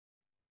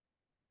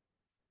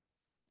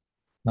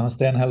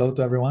Namaste and hello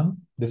to everyone.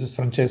 This is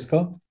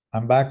Francesco.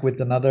 I'm back with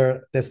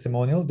another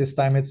testimonial. This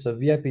time it's a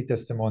VIP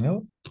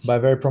testimonial by a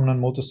very prominent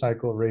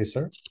motorcycle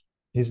racer.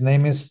 His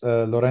name is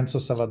Lorenzo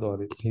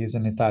Savadori. He's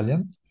an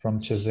Italian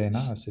from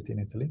Cesena, a city in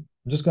Italy.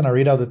 I'm just going to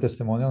read out the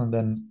testimonial and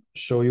then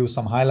show you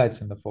some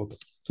highlights in the photo.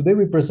 Today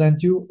we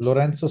present you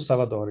Lorenzo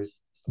Savadori,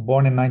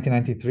 born in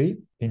 1993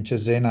 in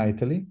Cesena,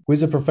 Italy, who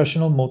is a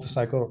professional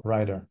motorcycle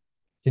rider.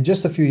 In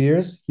just a few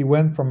years, he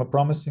went from a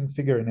promising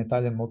figure in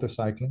Italian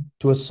motorcycling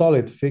to a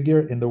solid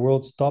figure in the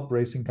world's top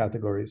racing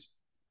categories.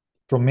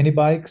 From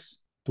minibikes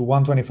to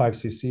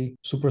 125cc,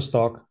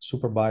 SuperStock,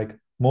 SuperBike,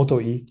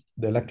 MotoE,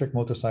 the electric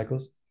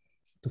motorcycles,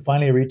 to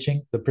finally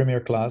reaching the premier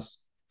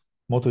class,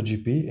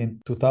 MotoGP, in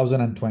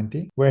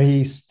 2020, where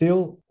he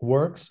still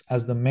works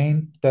as the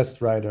main test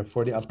rider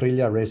for the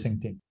Aprilia Racing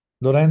team.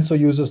 Lorenzo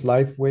uses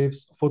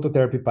LifeWave's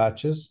phototherapy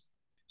patches.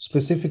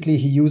 Specifically,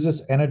 he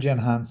uses Energy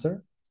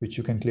Enhancer, which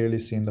you can clearly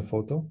see in the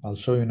photo. I'll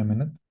show you in a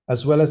minute,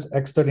 as well as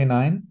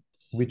X39,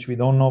 which we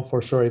don't know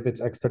for sure if it's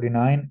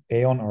X39,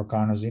 Aeon, or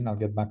Carnosine. I'll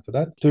get back to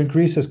that, to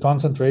increase his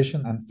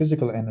concentration and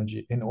physical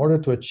energy in order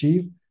to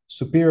achieve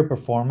superior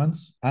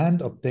performance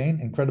and obtain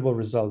incredible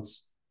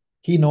results.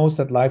 He knows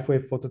that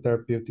LifeWave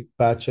phototherapeutic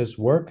patches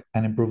work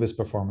and improve his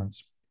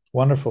performance.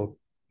 Wonderful.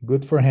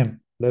 Good for him.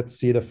 Let's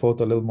see the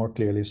photo a little more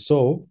clearly.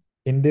 So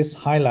in this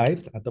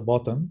highlight at the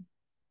bottom,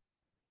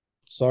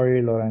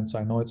 sorry, Lorenzo,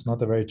 I know it's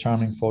not a very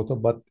charming photo,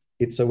 but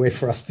it's a way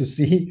for us to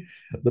see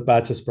the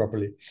patches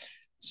properly.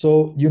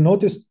 So you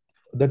notice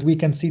that we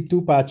can see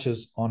two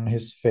patches on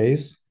his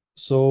face.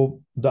 So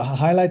the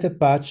highlighted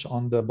patch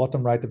on the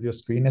bottom right of your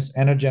screen is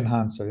Energy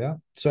Enhancer, yeah?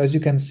 So as you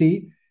can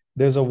see,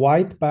 there's a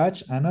white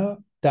patch and a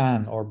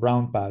tan or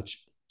brown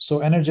patch.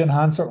 So Energy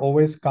Enhancer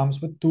always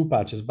comes with two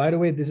patches. By the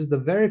way, this is the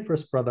very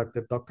first product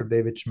that Dr.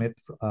 David Schmidt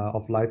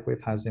of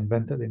LifeWave has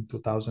invented in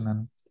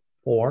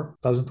 2004,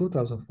 2002,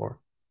 2004.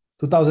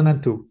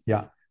 2002,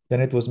 yeah.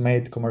 Then it was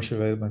made commercially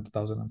available in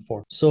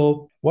 2004.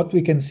 So what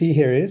we can see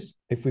here is,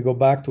 if we go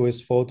back to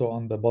his photo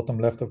on the bottom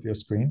left of your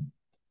screen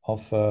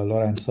of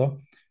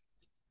Lorenzo,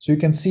 so you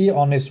can see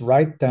on his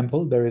right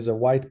temple, there is a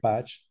white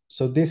patch.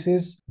 So this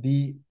is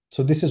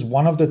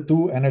one of the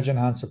two Energy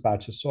Enhancer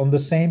patches. So on the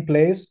same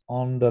place,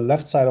 on the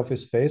left side of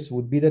his face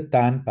would be the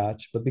tan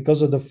patch, but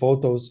because of the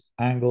photo's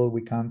angle,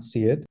 we can't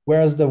see it.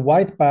 Whereas the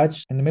white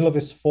patch in the middle of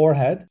his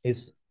forehead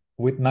is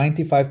with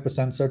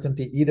 95%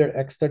 certainty either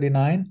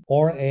X39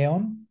 or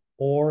Aeon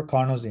or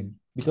Carnosine,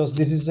 because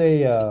this is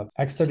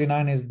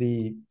X39 is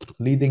the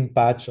leading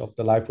patch of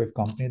the LifeWave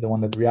company, the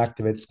one that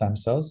reactivates stem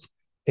cells.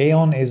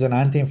 Aeon is an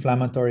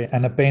anti-inflammatory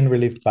and a pain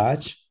relief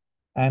patch,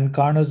 and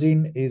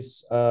Carnosine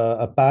is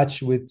a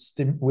patch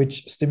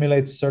which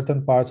stimulates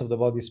certain parts of the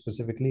body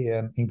specifically,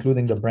 and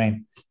including the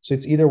brain. So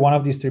it's either one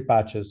of these three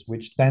patches,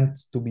 which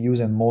tends to be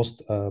used in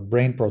most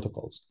brain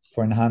protocols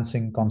for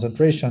enhancing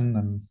concentration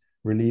and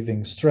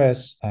relieving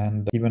stress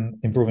and even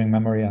improving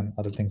memory and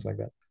other things like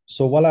that.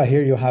 So voila,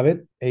 here you have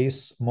it.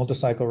 Ace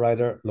motorcycle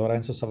rider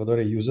Lorenzo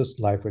Savadori uses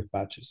LifeWave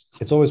patches.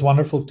 It's always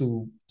wonderful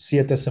to see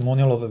a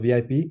testimonial of a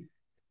VIP,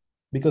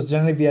 because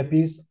generally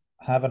VIPs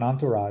have an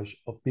entourage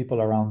of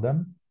people around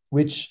them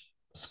which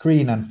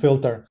screen and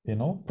filter,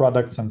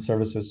 products and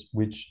services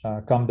which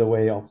come the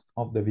way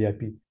of the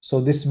VIP. So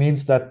this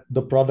means that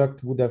the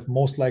product would have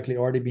most likely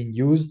already been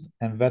used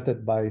and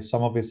vetted by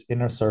some of his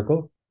inner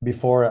circle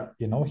before,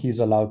 he's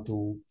allowed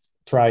to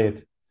try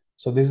it.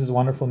 So this is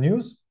wonderful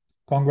news.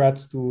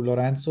 Congrats to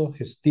Lorenzo,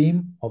 his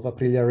team of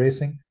Aprilia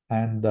Racing,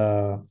 and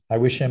I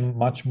wish him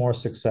much more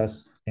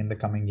success in the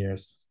coming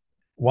years.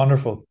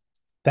 Wonderful.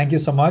 Thank you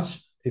so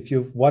much. If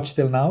you've watched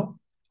till now,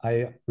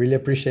 I really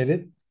appreciate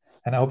it,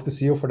 and I hope to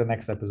see you for the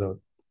next episode.